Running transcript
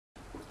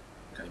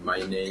My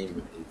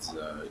name is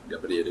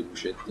Gabriele.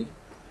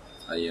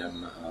 I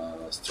am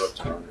a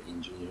structural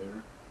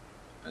engineer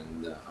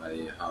and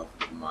I have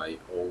my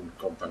own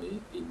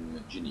company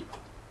in Geneva,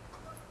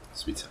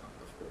 Switzerland,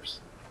 of course.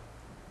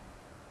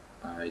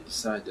 I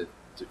decided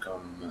to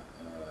come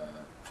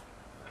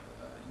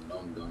in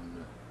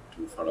London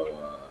to follow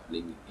a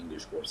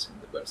English course in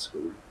the Bell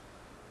School.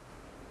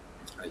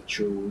 I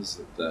chose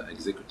the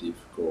executive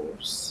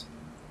course.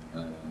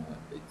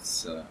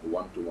 It's a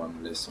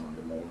one-to-one lesson in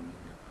the morning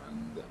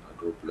and a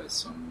group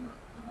lesson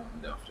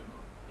in the afternoon.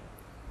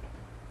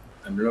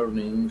 I'm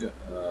learning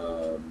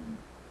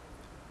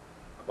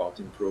about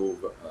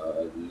improve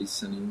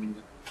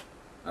listening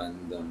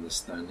and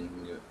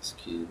understanding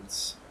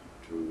skills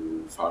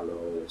to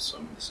follow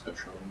some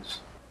discussions.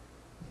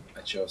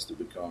 I chose to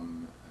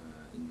become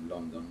in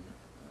London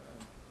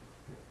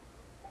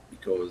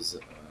because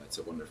it's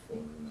a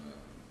wonderful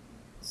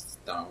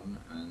town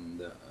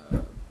and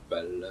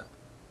Bell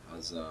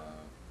has a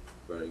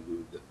very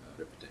good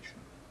reputation.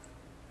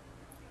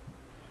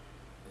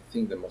 I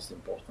think the most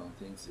important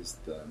thing is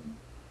the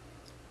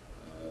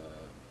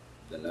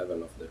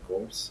level of the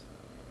course.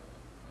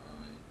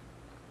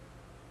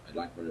 I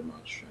like very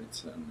much.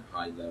 It's a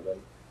high level.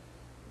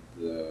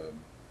 The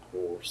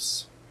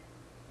course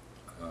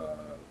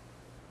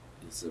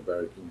is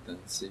very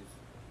intensive,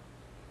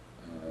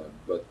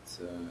 but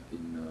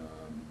in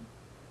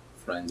a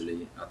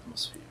friendly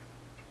atmosphere.